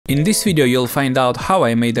In this video you'll find out how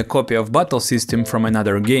I made a copy of battle system from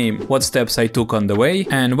another game, what steps I took on the way,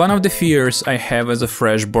 and one of the fears I have as a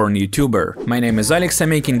fresh born YouTuber. My name is Alex, I'm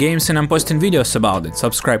making games and I'm posting videos about it.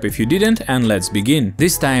 Subscribe if you didn't and let's begin.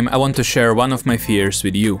 This time I want to share one of my fears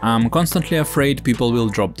with you. I'm constantly afraid people will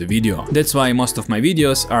drop the video. That's why most of my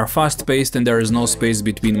videos are fast paced and there is no space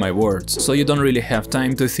between my words, so you don't really have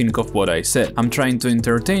time to think of what I said. I'm trying to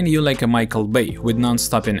entertain you like a Michael Bay with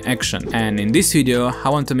non-stopping action, and in this video I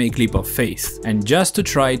want to make a leap of faith and just to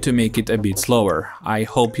try to make it a bit slower. I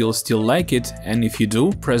hope you'll still like it, and if you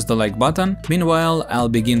do, press the like button. Meanwhile, I'll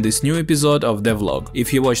begin this new episode of devlog.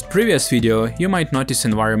 If you watched previous video, you might notice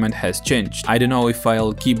environment has changed. I don't know if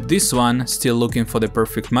I'll keep this one, still looking for the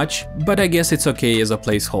perfect match, but I guess it's okay as a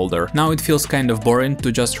placeholder. Now it feels kind of boring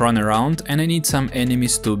to just run around and I need some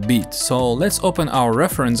enemies to beat, so let's open our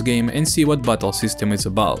reference game and see what battle system is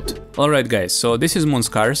about. Alright guys, so this is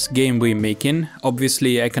Moonscars, game we're making.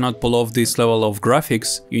 Obviously I cannot pull off this level of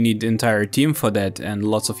graphics, you need the entire team for that and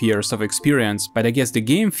lots of years of experience, but I guess the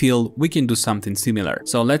game feel we can do something similar.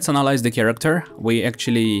 So let's analyze the character. We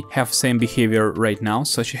actually have same behavior right now,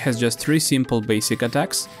 so she has just 3 simple basic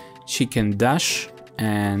attacks. She can dash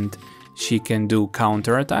and she can do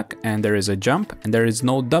counter attack, and there is a jump, and there is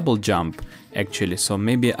no double jump actually, so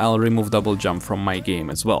maybe I'll remove double jump from my game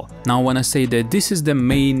as well. Now I wanna say that this is the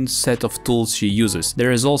main set of tools she uses.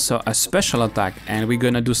 There is also a special attack and we're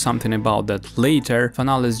gonna do something about that later. For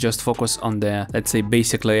now let's just focus on the, let's say,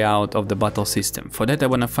 basic layout of the battle system. For that I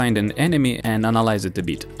wanna find an enemy and analyze it a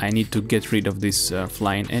bit. I need to get rid of this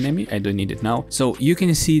flying enemy, I don't need it now. So you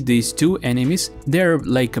can see these 2 enemies, they're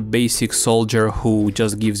like a basic soldier who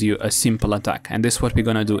just gives you a simple attack, and this is what we're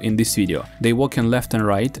gonna do in this video. They walk in left and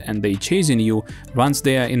right and they chasing you. Once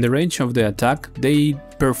they are in the range of the attack, they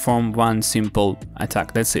perform one simple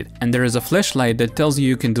attack, that's it. And there is a flashlight that tells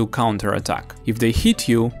you can do counter attack. If they hit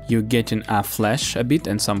you, you're getting a flash a bit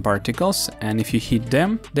and some particles, and if you hit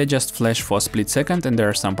them, they just flash for a split second and there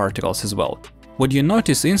are some particles as well. What you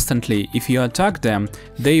notice instantly, if you attack them,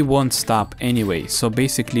 they won't stop anyway, so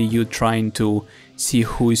basically you're trying to see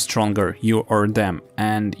who is stronger, you or them,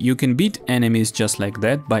 and you can beat enemies just like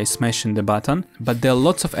that by smashing the button, but there are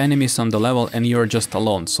lots of enemies on the level and you're just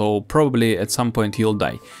alone, so probably at some point you'll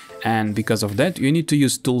die, and because of that you need to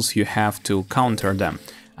use tools you have to counter them.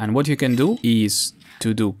 And what you can do is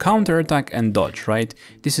to do counter attack and dodge, right?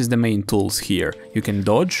 This is the main tools here. You can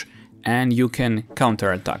dodge and you can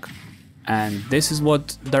counter attack. And this is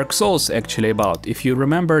what Dark Souls actually about. If you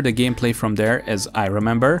remember the gameplay from there, as I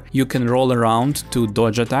remember, you can roll around to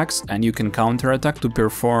dodge attacks and you can counter attack to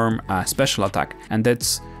perform a special attack, and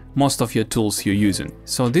that's most of your tools you're using.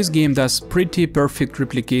 So this game does pretty perfect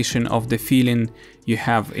replication of the feeling you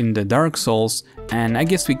have in the Dark Souls, and I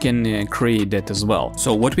guess we can create that as well.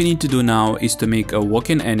 So what we need to do now is to make a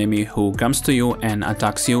walking enemy who comes to you and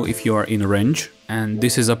attacks you if you are in range. And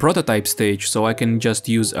this is a prototype stage, so I can just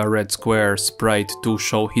use a red square sprite to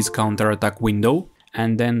show his counter attack window,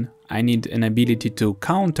 and then I need an ability to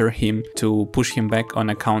counter him, to push him back on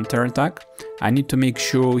a counter attack. I need to make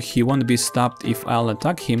sure he won't be stopped. If I'll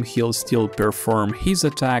attack him, he'll still perform his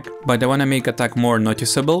attack, but I want to make attack more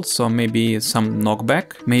noticeable, so maybe some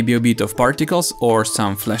knockback, maybe a bit of particles or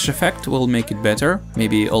some flash effect will make it better,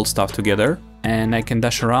 maybe all stuff together. And I can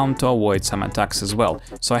dash around to avoid some attacks as well,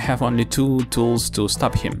 so I have only 2 tools to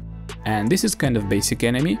stop him. And this is kind of basic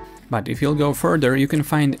enemy, but if you'll go further you can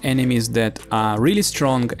find enemies that are really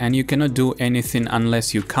strong and you cannot do anything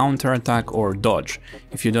unless you counter attack or dodge.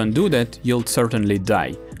 If you don't do that, you'll certainly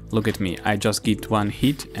die. Look at me, I just get 1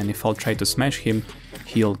 hit, and if I'll try to smash him,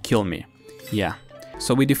 he'll kill me. Yeah.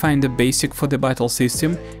 So we define the basic for the battle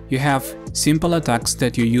system. You have simple attacks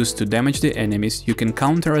that you use to damage the enemies, you can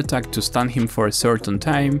counter attack to stun him for a certain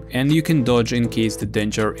time, and you can dodge in case the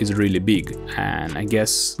danger is really big. And I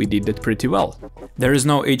guess we did that pretty well. There is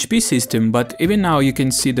no HP system, but even now you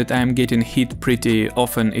can see that I am getting hit pretty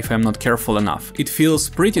often if I'm not careful enough. It feels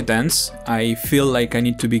pretty tense, I feel like I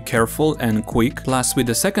need to be careful and quick, plus with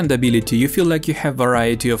the second ability you feel like you have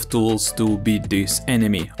variety of tools to beat this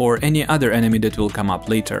enemy, or any other enemy that will come up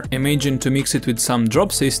later. Imagine to mix it with some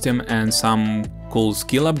drop system and some cool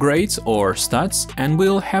skill upgrades or stats, and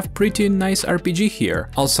we'll have pretty nice RPG here.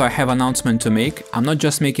 Also, I have an announcement to make. I'm not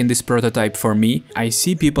just making this prototype for me. I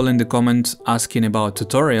see people in the comments asking about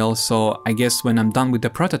tutorials, so I guess when I'm done with the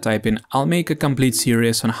prototyping, I'll make a complete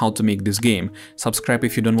series on how to make this game. Subscribe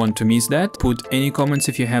if you don't want to miss that. Put any comments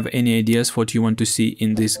if you have any ideas what you want to see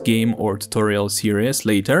in this game or tutorial series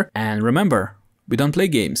later. And remember, we don't play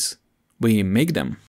games, we make them.